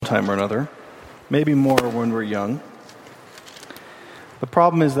time or another, maybe more when we're young. The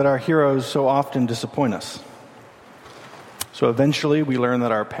problem is that our heroes so often disappoint us. So eventually we learn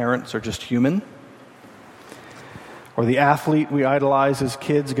that our parents are just human, or the athlete we idolize as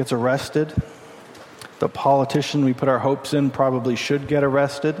kids gets arrested. The politician we put our hopes in probably should get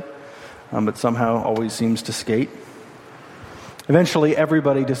arrested, but somehow always seems to skate. Eventually,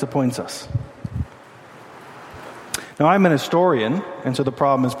 everybody disappoints us. Now, I'm an historian, and so the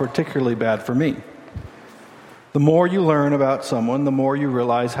problem is particularly bad for me. The more you learn about someone, the more you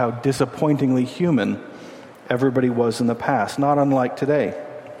realize how disappointingly human everybody was in the past, not unlike today.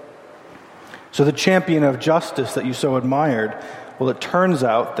 So the champion of justice that you so admired, well, it turns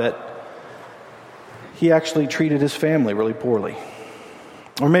out that he actually treated his family really poorly.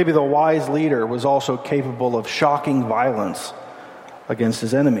 Or maybe the wise leader was also capable of shocking violence against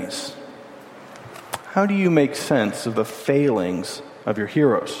his enemies. How do you make sense of the failings of your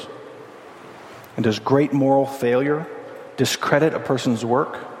heroes? And does great moral failure discredit a person's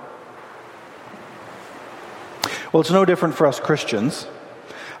work? Well, it's no different for us Christians.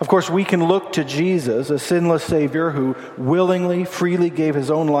 Of course, we can look to Jesus, a sinless Savior who willingly, freely gave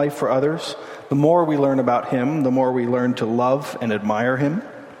his own life for others. The more we learn about him, the more we learn to love and admire him.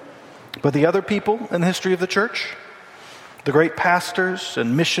 But the other people in the history of the church, the great pastors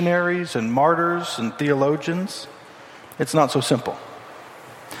and missionaries and martyrs and theologians, it's not so simple.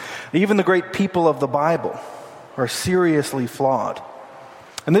 Even the great people of the Bible are seriously flawed.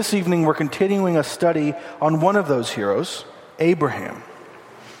 And this evening we're continuing a study on one of those heroes, Abraham.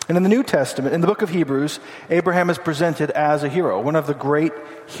 And in the New Testament, in the book of Hebrews, Abraham is presented as a hero, one of the great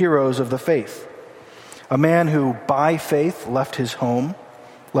heroes of the faith. A man who, by faith, left his home,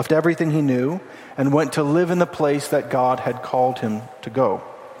 left everything he knew, and went to live in the place that God had called him to go.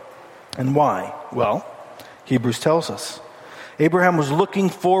 And why? Well, Hebrews tells us. Abraham was looking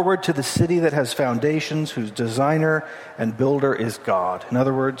forward to the city that has foundations, whose designer and builder is God. In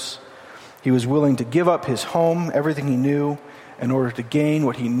other words, he was willing to give up his home, everything he knew, in order to gain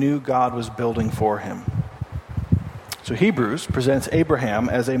what he knew God was building for him. So Hebrews presents Abraham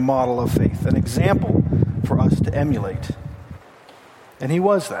as a model of faith, an example for us to emulate. And he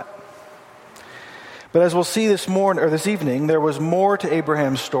was that. But as we'll see this evening, there was more to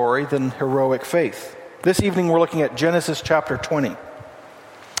Abraham's story than heroic faith. This evening we're looking at Genesis chapter 20,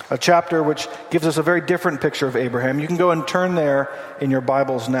 a chapter which gives us a very different picture of Abraham. You can go and turn there in your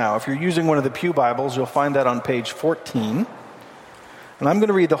Bibles now. If you're using one of the Pew Bibles, you'll find that on page 14. And I'm going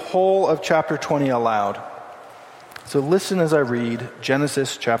to read the whole of chapter 20 aloud. So listen as I read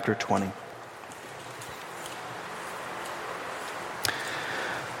Genesis chapter 20.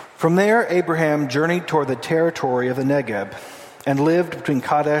 From there, Abraham journeyed toward the territory of the Negeb and lived between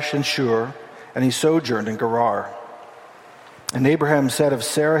Kadesh and Shur, and he sojourned in Gerar. And Abraham said of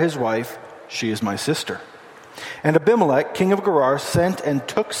Sarah his wife, "She is my sister." And Abimelech, king of Gerar, sent and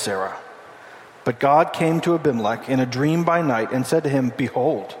took Sarah. But God came to Abimelech in a dream by night and said to him,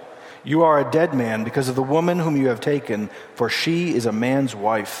 "Behold, you are a dead man because of the woman whom you have taken, for she is a man's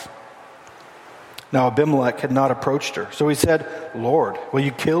wife." Now Abimelech had not approached her. So he said, "Lord, will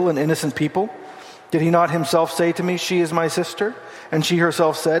you kill an innocent people? Did he not himself say to me, 'She is my sister'? And she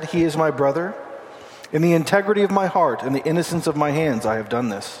herself said, 'He is my brother'? In the integrity of my heart and the innocence of my hands I have done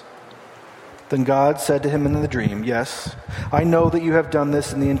this." Then God said to him in the dream, "Yes, I know that you have done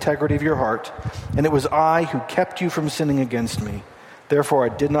this in the integrity of your heart, and it was I who kept you from sinning against me. Therefore I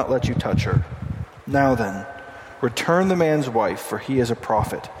did not let you touch her. Now then, return the man's wife, for he is a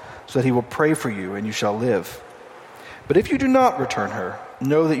prophet, so that he will pray for you and you shall live. But if you do not return her,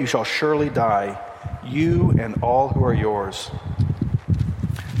 know that you shall surely die, you and all who are yours."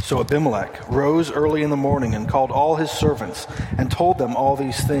 So Abimelech rose early in the morning and called all his servants and told them all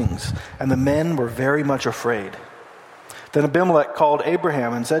these things, and the men were very much afraid. Then Abimelech called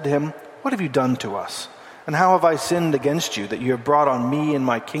Abraham and said to him, "What have you done to us? And how have I sinned against you, that you have brought on me and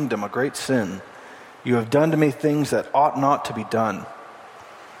my kingdom a great sin? You have done to me things that ought not to be done."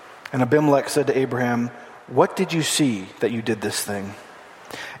 And Abimelech said to Abraham, "What did you see that you did this thing?"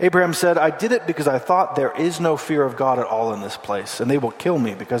 Abraham said, "I did it because I thought there is no fear of God at all in this place, and they will kill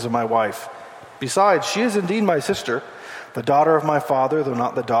me because of my wife. Besides, she is indeed my sister, the daughter of my father, though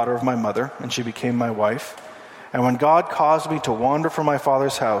not the daughter of my mother, and she became my wife. And when God caused me to wander from my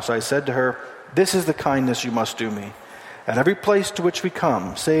father's house, I said to her, 'This is the kindness you must do me. At every place to which we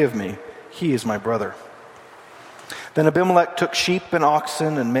come, say of me, he is my brother.' Then Abimelech took sheep and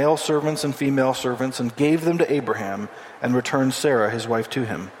oxen and male servants and female servants and gave them to Abraham and returned Sarah, his wife, to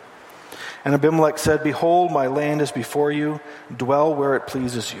him. And Abimelech said, 'Behold, my land is before you. Dwell where it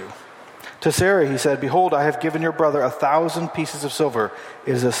pleases you.' To Sarah he said, "Behold, I have given your brother 1,000 pieces of silver.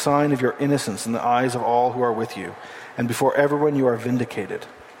 It is a sign of your innocence in the eyes of all who are with you, and before everyone you are vindicated."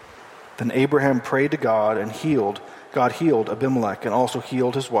 Then Abraham prayed to God, and God healed Abimelech, and also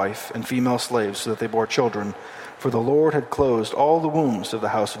healed his wife and female slaves, so that they bore children. For the Lord had closed all the wombs of the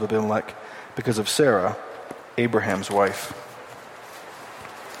house of Abimelech because of Sarah, Abraham's wife.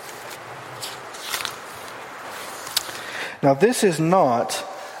 Now, this is not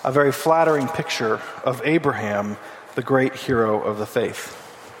a very flattering picture of Abraham, the great hero of the faith.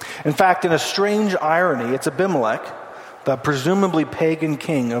 In fact, in a strange irony, it's Abimelech, the presumably pagan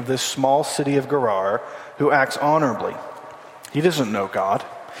king of this small city of Gerar, who acts honorably. He doesn't know God.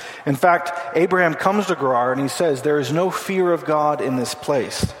 In fact, Abraham comes to Gerar and he says, "There is no fear of God in this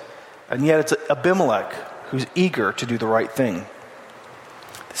place." And yet it's Abimelech who's eager to do the right thing.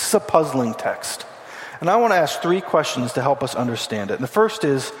 This is a puzzling text. And I want to ask 3 questions to help us understand it. And the first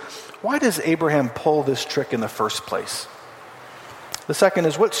is, why does Abraham pull this trick in the first place? The second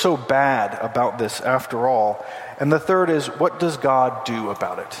is, what's so bad about this after all? And the third is, what does God do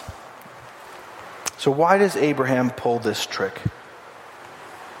about it? So why does Abraham pull this trick?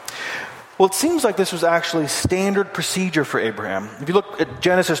 Well, it seems like this was actually standard procedure for Abraham. If you look at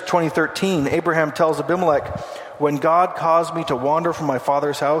Genesis 20:13, Abraham tells Abimelech, "When God caused me to wander from my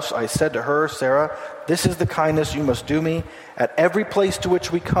father's house, I said to her, Sarah, 'This is the kindness you must do me. At every place to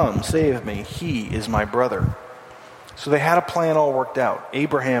which we come, say of me, he is my brother.'" So they had a plan all worked out,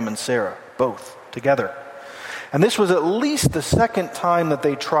 Abraham and Sarah, both together. And this was at least the second time that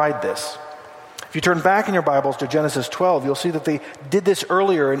they tried this. If you turn back in your Bibles to Genesis 12, you'll see that they did this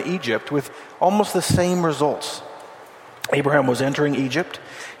earlier in Egypt with almost the same results. Abraham was entering Egypt.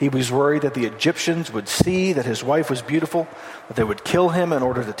 He was worried that the Egyptians would see that his wife was beautiful, that they would kill him in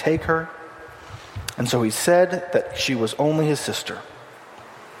order to take her. And so he said that she was only his sister.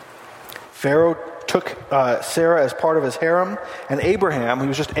 Pharaoh took Sarah as part of his harem, and Abraham, he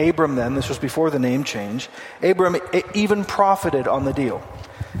was just Abram then, this was before the name change, Abram even profited on the deal.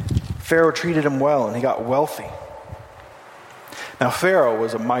 Pharaoh treated him well, and he got wealthy. Now, Pharaoh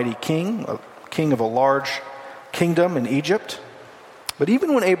was a mighty king, a king of a large kingdom in Egypt. But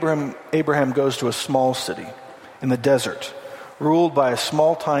even when Abraham goes to a small city in the desert, ruled by a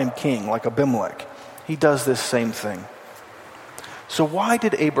small-time king like Abimelech, he does this same thing. So why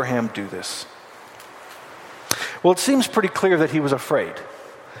did Abraham do this? Well, it seems pretty clear that he was afraid.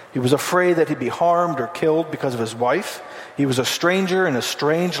 He was afraid that he'd be harmed or killed because of his wife. He was a stranger in a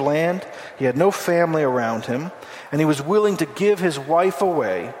strange land. He had no family around him, and he was willing to give his wife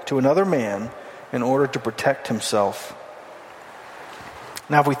away to another man in order to protect himself.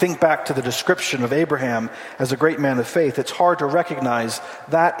 Now, if we think back to the description of Abraham as a great man of faith, it's hard to recognize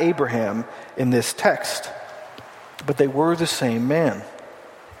that Abraham in this text. But they were the same man.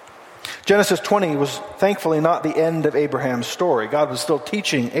 Genesis 20 was thankfully not the end of Abraham's story. God was still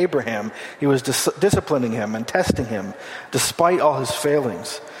teaching Abraham. He was disciplining him and testing him despite all his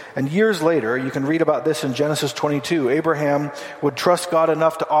failings. And years later, you can read about this in Genesis 22. Abraham would trust God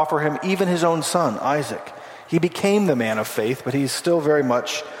enough to offer him even his own son, Isaac. He became the man of faith, but he's still very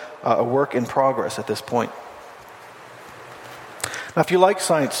much a work in progress at this point. Now, if you like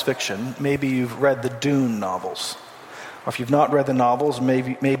science fiction, maybe you've read the Dune novels. Or if you've not read the novels,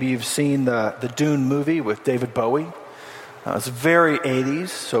 maybe you've seen the Dune movie with David Bowie. It's very 80s,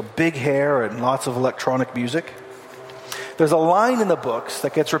 so big hair and lots of electronic music. There's a line in the books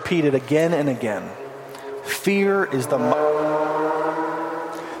that gets repeated again and again. Fear is the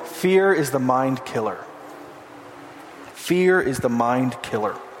mind killer. Fear is the mind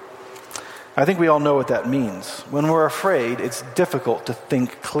killer. I think we all know what that means. When we're afraid, it's difficult to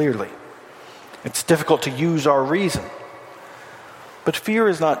think clearly. It's difficult to use our reason. But fear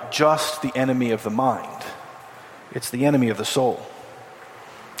is not just the enemy of the mind. It's the enemy of the soul.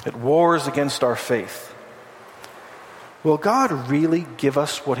 It wars against our faith. Will God really give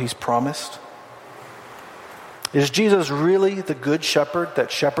us what he's promised? Is Jesus really the good shepherd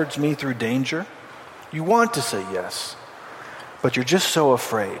that shepherds me through danger? You want to say yes, but you're just so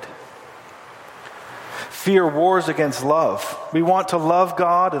afraid. Fear wars against love. We want to love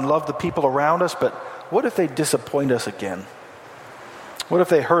God and love the people around us, but what if they disappoint us again? What if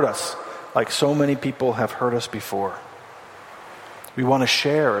they hurt us like so many people have hurt us before? We want to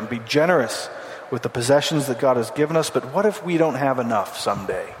share and be generous with the possessions that God has given us, but what if we don't have enough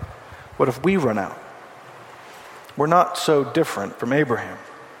someday? What if we run out? We're not so different from Abraham.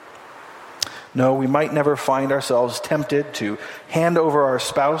 No, we might never find ourselves tempted to hand over our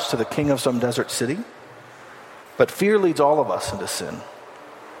spouse to the king of some desert city, but fear leads all of us into sin.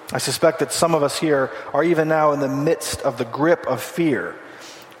 I suspect that some of us here are even now in the midst of the grip of fear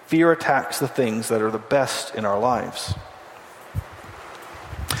Fear attacks the things that are the best in our lives.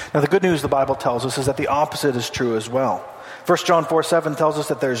 Now, the good news the Bible tells us is that the opposite is true as well. 1 John 4:7 tells us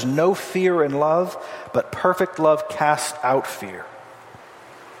that there's no fear in love, but perfect love casts out fear.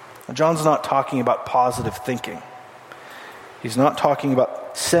 Now, John's not talking about positive thinking. He's not talking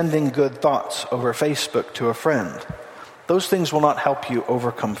about sending good thoughts over Facebook to a friend. Those things will not help you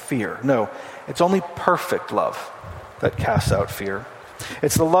overcome fear. No, it's only perfect love that casts out fear.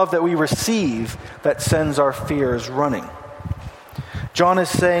 It's the love that we receive that sends our fears running. John is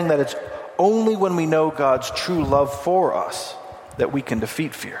saying that it's only when we know God's true love for us that we can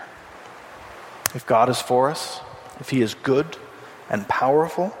defeat fear. If God is for us, if he is good and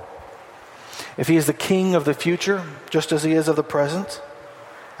powerful, if he is the king of the future, just as he is of the present,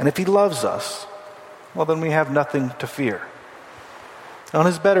 and if he loves us, well, then we have nothing to fear. On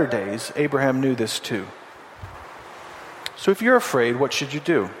his better days, Abraham knew this too. So if you're afraid, what should you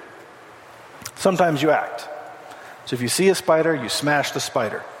do? Sometimes you act. So if you see a spider, you smash the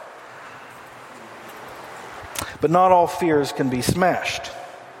spider. But not all fears can be smashed.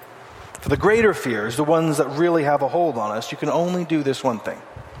 For the greater fears, the ones that really have a hold on us, you can only do this one thing.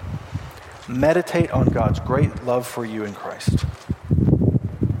 Meditate on God's great love for you in Christ.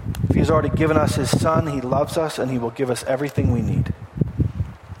 If he's already given us his Son, he loves us and he will give us everything we need.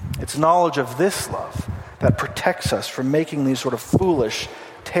 It's knowledge of this love that protects us from making these sort of foolish,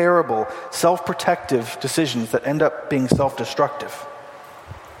 terrible, self-protective decisions that end up being self-destructive.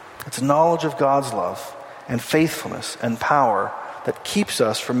 It's knowledge of God's love and faithfulness and power that keeps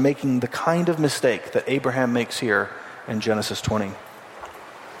us from making the kind of mistake that Abraham makes here in Genesis 20.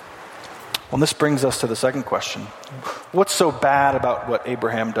 Well, this brings us to the second question. What's so bad about what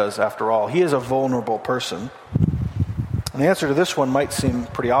Abraham does after all? He is a vulnerable person. And the answer to this one might seem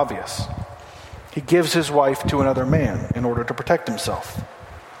pretty obvious. He gives his wife to another man in order to protect himself.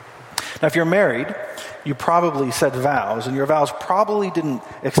 Now, if you're married, you probably said vows, and your vows probably didn't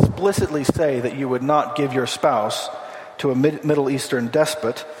explicitly say that you would not give your spouse to a Middle Eastern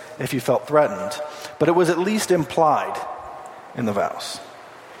despot if you felt threatened. But it was at least implied in the vows.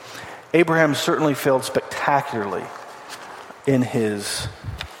 Abraham certainly failed spectacularly in his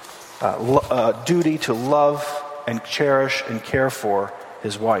duty to love and cherish and care for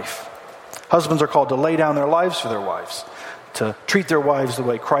his wife. Husbands are called to lay down their lives for their wives, to treat their wives the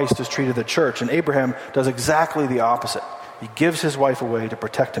way Christ has treated the church. And Abraham does exactly the opposite. He gives his wife away to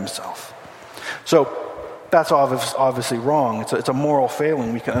protect himself. So that's obviously wrong. It's a moral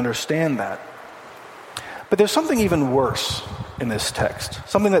failing. We can understand that. But there's something even worse in this text,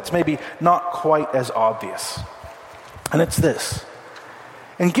 something that's maybe not quite as obvious. And it's this.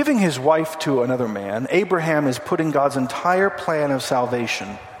 In giving his wife to another man, Abraham is putting God's entire plan of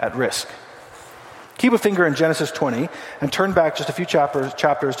salvation at risk. Keep a finger in Genesis 20 and turn back just a few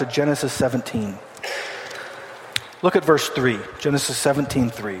chapters to Genesis 17. Look at verse 3, Genesis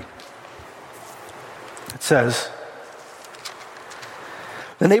 17:3. It says,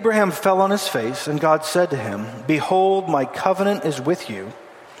 "Then Abraham fell on his face, and God said to him, 'Behold, my covenant is with you,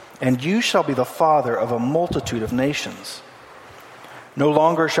 and you shall be the father of a multitude of nations. No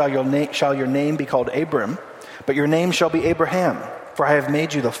longer shall your name be called Abram, but your name shall be Abraham, for I have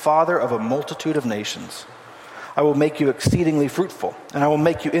made you the father of a multitude of nations. I will make you exceedingly fruitful, and I will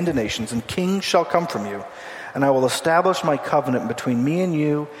make you into nations, and kings shall come from you. And I will establish my covenant between me and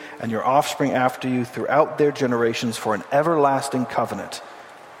you and your offspring after you throughout their generations for an everlasting covenant,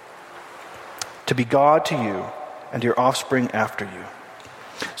 to be God to you and your offspring after you.'"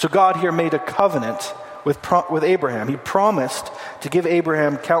 So God here made a covenant with Abraham. He promised to give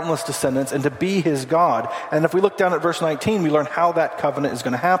Abraham countless descendants and to be his God. And if we look down at verse 19, we learn how that covenant is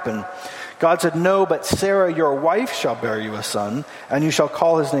going to happen. God said, "No, but Sarah your wife shall bear you a son, and you shall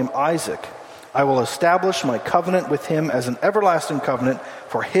call his name Isaac. I will establish my covenant with him as an everlasting covenant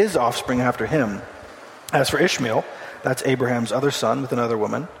for his offspring after him. As for Ishmael," that's Abraham's other son with another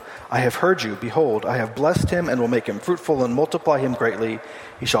woman, "I have heard you. Behold, I have blessed him and will make him fruitful and multiply him greatly.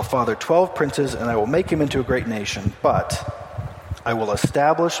 He shall father 12 princes, and I will make him into a great nation. But I will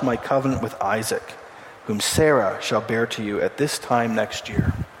establish my covenant with Isaac, whom Sarah shall bear to you at this time next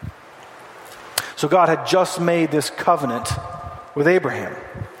year." So God had just made this covenant with Abraham.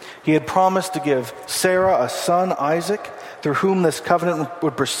 He had promised to give Sarah a son, Isaac, through whom this covenant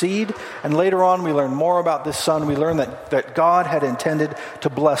would proceed. And later on, we learn more about this son. We learn that God had intended to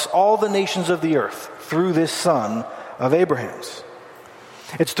bless all the nations of the earth through this son of Abraham's.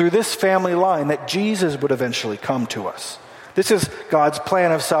 It's through this family line that Jesus would eventually come to us. This is God's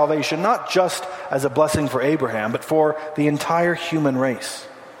plan of salvation, not just as a blessing for Abraham, but for the entire human race.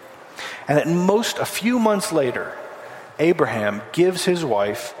 And at most a few months later, Abraham gives his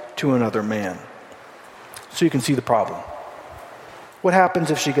wife to another man. So you can see the problem. What happens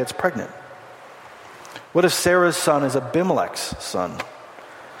if she gets pregnant? What if Sarah's son is Abimelech's son?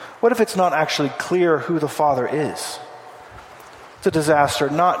 What if it's not actually clear who the father is? It's a disaster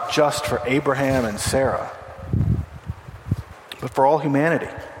not just for Abraham and Sarah, but for all humanity.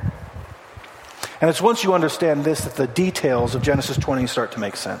 And it's once you understand this that the details of Genesis 20 start to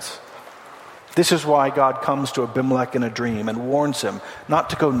make sense. This is why God comes to Abimelech in a dream and warns him not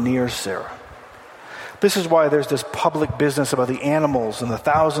to go near Sarah. This is why there's this public business about the animals and the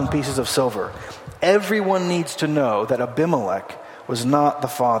 1,000 pieces of silver. Everyone needs to know that Abimelech was not the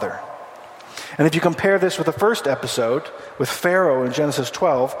father. And if you compare this with the first episode, with Pharaoh in Genesis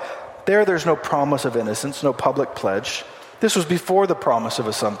 12, there's no promise of innocence, no public pledge. This was before the promise of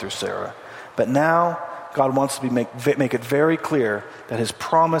a son through Sarah. But now, God wants to make it very clear that his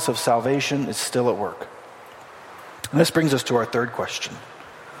promise of salvation is still at work. And this brings us to our third question.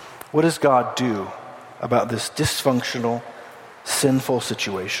 What does God do about this dysfunctional, sinful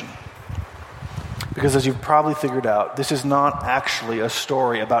situation? Because as you've probably figured out, this is not actually a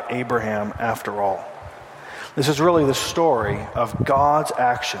story about Abraham after all. This is really the story of God's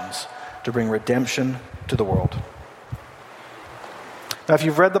actions to bring redemption to the world. Now, if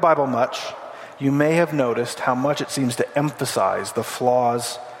you've read the Bible much, you may have noticed how much it seems to emphasize the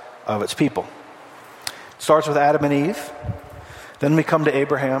flaws of its people. It starts with Adam and Eve. Then we come to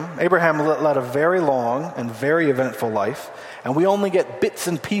Abraham. Abraham led a very long and very eventful life, and we only get bits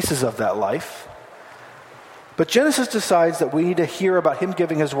and pieces of that life. But Genesis decides that we need to hear about him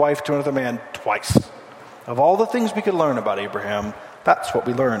giving his wife to another man twice. Of all the things we could learn about Abraham, that's what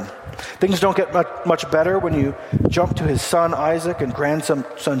we learn. Things don't get much better when you jump to his son Isaac and grandson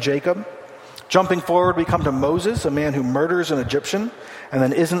Jacob. Jumping forward, we come to Moses, a man who murders an Egyptian and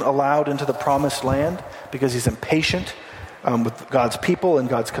then isn't allowed into the promised land because he's impatient with God's people and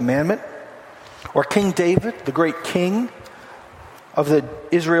God's commandment. Or King David, the great king of the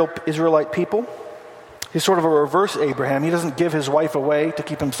Israelite people. He's sort of a reverse Abraham. He doesn't give his wife away to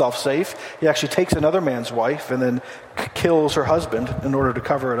keep himself safe. He actually takes another man's wife and then kills her husband in order to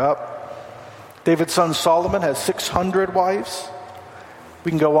cover it up. David's son Solomon has 600 wives.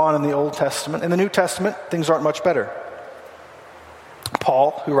 We can go on in the Old Testament. In the New Testament, things aren't much better.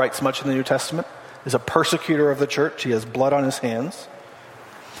 Paul, who writes much in the New Testament, is a persecutor of the church. He has blood on his hands.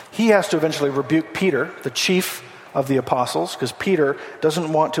 He has to eventually rebuke Peter, the chief of the apostles, because Peter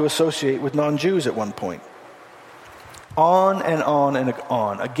doesn't want to associate with non-Jews at one point. On and on and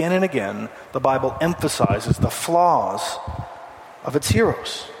on, again and again, the Bible emphasizes the flaws of its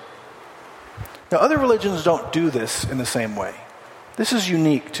heroes. Now, other religions don't do this in the same way. This is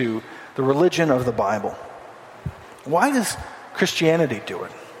unique to the religion of the Bible. Why does Christianity do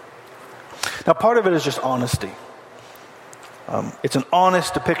it? Now, part of it is just honesty. It's an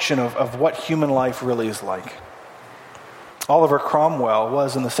honest depiction of what human life really is like. Oliver Cromwell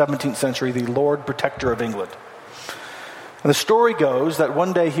was, in the 17th century, the Lord Protector of England. And the story goes that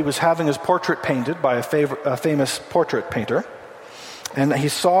one day he was having his portrait painted by a famous portrait painter, and he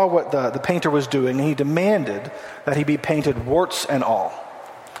saw what the painter was doing, and he demanded that he be painted warts and all.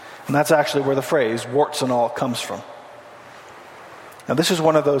 And that's actually where the phrase warts and all comes from. Now, this is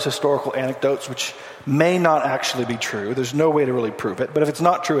one of those historical anecdotes which may not actually be true. There's no way to really prove it, but if it's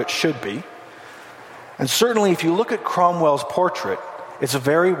not true, it should be. And certainly, if you look at Cromwell's portrait, it's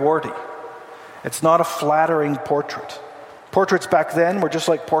very warty. It's not a flattering portrait. Portraits back then were just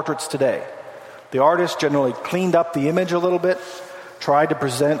like portraits today. The artist generally cleaned up the image a little bit, tried to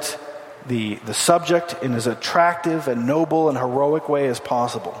present the subject in as attractive and noble and heroic way as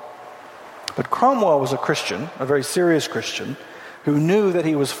possible. But Cromwell was a Christian, a very serious Christian, who knew that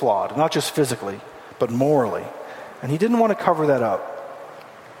he was flawed, not just physically, but morally. And he didn't want to cover that up.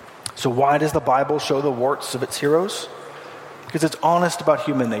 So why does the Bible show the warts of its heroes? Because it's honest about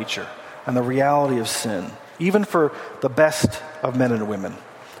human nature and the reality of sin, even for the best of men and women.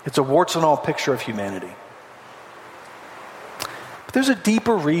 It's a warts and all picture of humanity. But there's a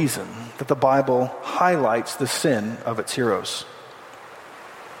deeper reason that the Bible highlights the sin of its heroes.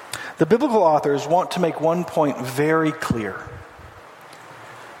 The biblical authors want to make one point very clear: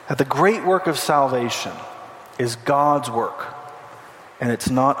 that the great work of salvation is God's work, and it's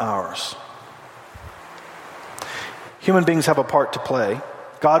not ours. Human beings have a part to play.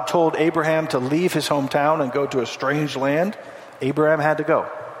 God told Abraham to leave his hometown and go to a strange land. Abraham had to go.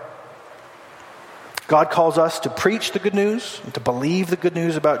 God calls us to preach the good news and to believe the good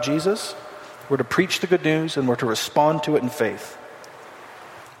news about Jesus. We're to preach the good news and we're to respond to it in faith.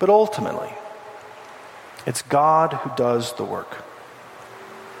 But ultimately, it's God who does the work.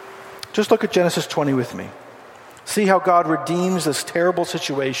 Just look at Genesis 20 with me. See how God redeems this terrible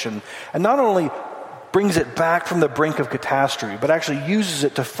situation and not only brings it back from the brink of catastrophe, but actually uses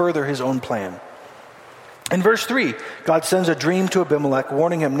it to further his own plan. In verse 3, God sends a dream to Abimelech,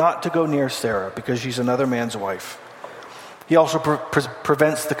 warning him not to go near Sarah because she's another man's wife. He also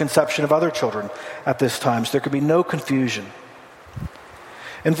prevents the conception of other children at this time, so there could be no confusion.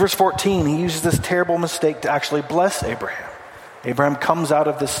 In verse 14, he uses this terrible mistake to actually bless Abraham. Abraham comes out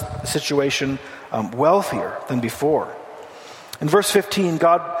of this situation wealthier than before. In verse 15,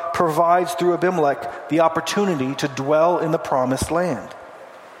 God provides through Abimelech the opportunity to dwell in the promised land.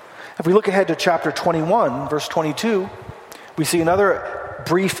 If we look ahead to chapter 21, verse 22, we see another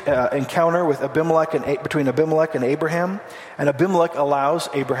brief encounter with between Abimelech and Abraham, and Abimelech allows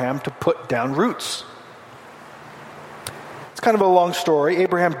Abraham to put down roots. It's kind of a long story.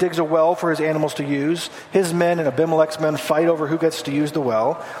 Abraham digs a well for his animals to use. His men and Abimelech's men fight over who gets to use the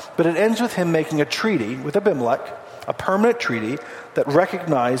well, but it ends with him making a treaty with Abimelech, a permanent treaty that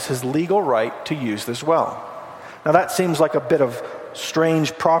recognized his legal right to use this well. Now that seems like a bit of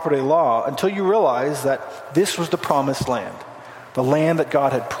strange property law until you realize that this was the promised land, the land that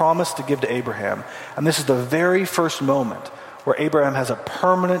God had promised to give to Abraham. And this is the very first moment where Abraham has a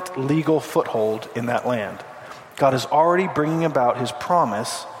permanent legal foothold in that land. God is already bringing about his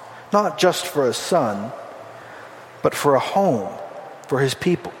promise, not just for a son, but for a home for his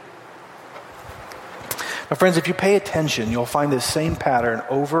people. Now, friends, if you pay attention, you'll find this same pattern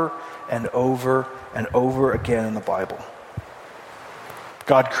over and over and over again in the Bible.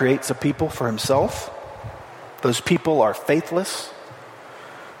 God creates a people for himself. Those people are faithless,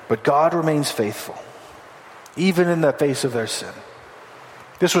 but God remains faithful, even in the face of their sin.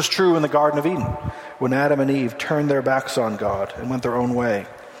 This was true in the Garden of Eden, when Adam and Eve turned their backs on God and went their own way.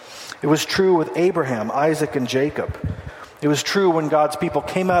 It was true with Abraham, Isaac, and Jacob. It was true when God's people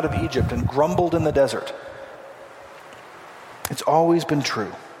came out of Egypt and grumbled in the desert. It's always been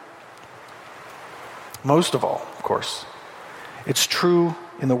true. Most of all, of course, it's true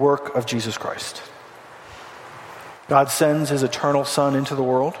in the work of Jesus Christ. God sends his eternal Son into the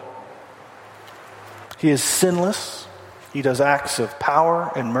world. He is sinless. He does acts of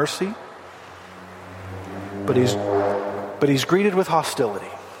power and mercy. But he's greeted with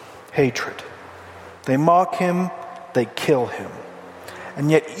hostility, hatred. They mock him, they kill him. And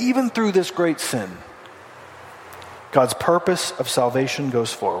yet, even through this great sin, God's purpose of salvation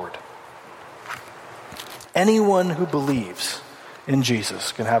goes forward. Anyone who believes in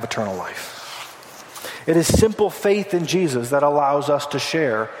Jesus can have eternal life. It is simple faith in Jesus that allows us to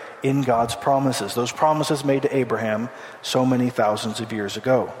share in God's promises, those promises made to Abraham so many thousands of years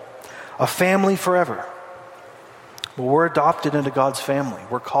ago. A family forever. Well, we're adopted into God's family.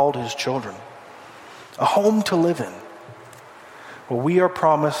 We're called his children. A home to live in. Well, we are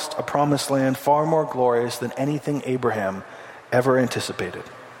promised a promised land far more glorious than anything Abraham ever anticipated.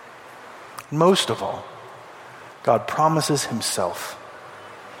 Most of all, God promises himself.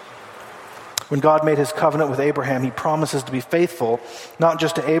 When God made his covenant with Abraham, he promises to be faithful, not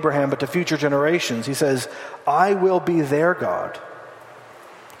just to Abraham, but to future generations. He says, I will be their God.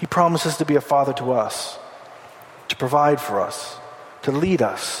 He promises to be a father to us, to provide for us, to lead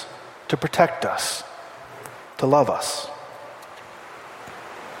us, to protect us, to love us.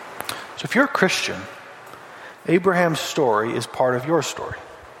 So if you're a Christian, Abraham's story is part of your story.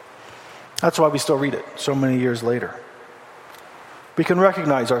 That's why we still read it so many years later. We can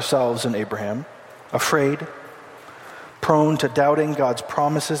recognize ourselves in Abraham, afraid, prone to doubting God's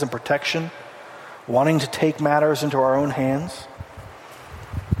promises and protection, wanting to take matters into our own hands.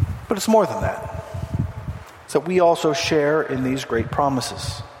 But it's more than that. It's that we also share in these great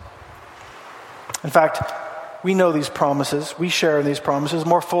promises. In fact, we know these promises, we share in these promises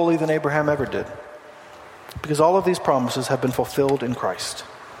more fully than Abraham ever did. Because all of these promises have been fulfilled in Christ.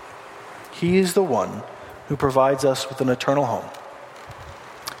 He is the one who provides us with an eternal home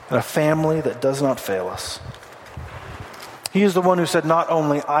and a family that does not fail us. He is the one who said, not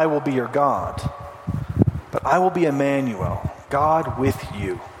only I will be your God, but I will be Emmanuel, God with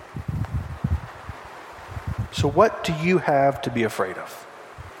you. So what do you have to be afraid of?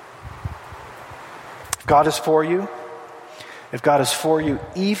 If God is for you, if God is for you,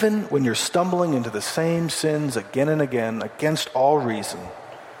 even when you're stumbling into the same sins again and again against all reason,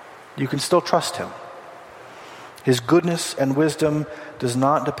 you can still trust him. His goodness and wisdom does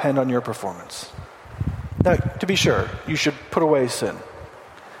not depend on your performance. Now, to be sure, you should put away sin.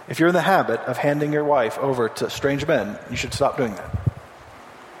 If you're in the habit of handing your wife over to strange men, you should stop doing that.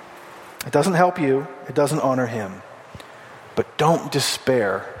 It doesn't help you. It doesn't honor him. But don't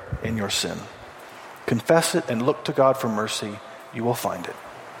despair in your sin. Confess it and look to God for mercy. You will find it.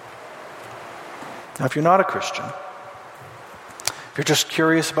 Now, if you're not a Christian, if you're just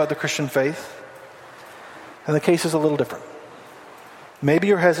curious about the Christian faith, then the case is a little different. Maybe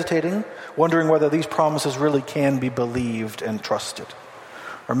you're hesitating, wondering whether these promises really can be believed and trusted.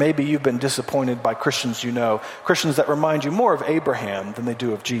 Or maybe you've been disappointed by Christians you know, Christians that remind you more of Abraham than they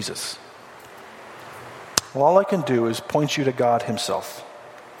do of Jesus. Well, all I can do is point you to God himself.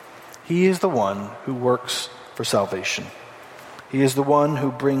 He is the one who works for salvation. He is the one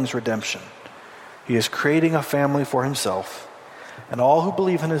who brings redemption. He is creating a family for himself, and all who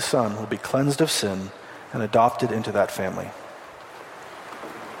believe in his Son will be cleansed of sin and adopted into that family.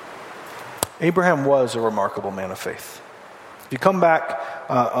 Abraham was a remarkable man of faith. If you come back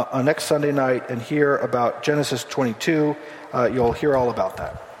on next Sunday night and hear about Genesis 22, you'll hear all about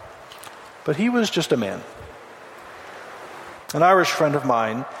that. But he was just a man. An Irish friend of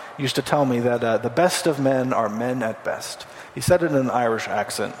mine used to tell me that the best of men are men at best. He said it in an Irish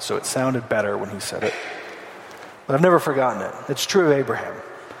accent, so it sounded better when he said it. But I've never forgotten it. It's true of Abraham.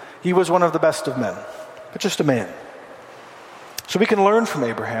 He was one of the best of men, but just a man. So we can learn from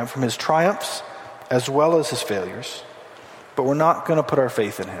Abraham, from his triumphs as well as his failures, but we're not going to put our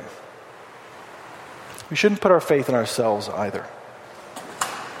faith in him. We shouldn't put our faith in ourselves either.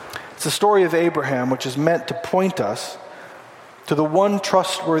 It's the story of Abraham which is meant to point us to the one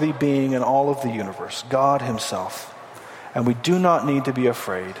trustworthy being in all of the universe, God himself. And we do not need to be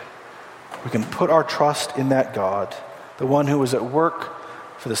afraid. We can put our trust in that God, the one who was at work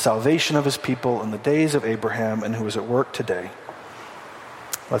for the salvation of his people in the days of Abraham and who is at work today.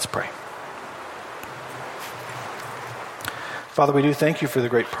 Let's pray. Father, we do thank you for the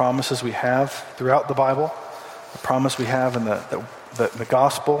great promises we have throughout the Bible, the promise we have in the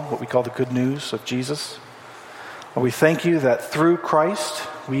gospel, what we call the good news of Jesus. Lord, we thank you that through Christ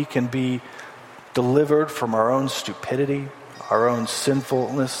we can be delivered from our own stupidity, our own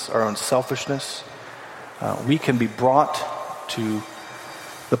sinfulness, our own selfishness. We can be brought to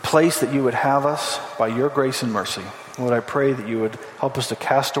the place that you would have us by your grace and mercy. Lord, I pray that you would help us to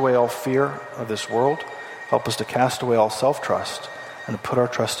cast away all fear of this world, help us to cast away all self-trust, and to put our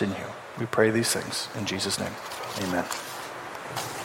trust in you. We pray these things in Jesus' name. Amen.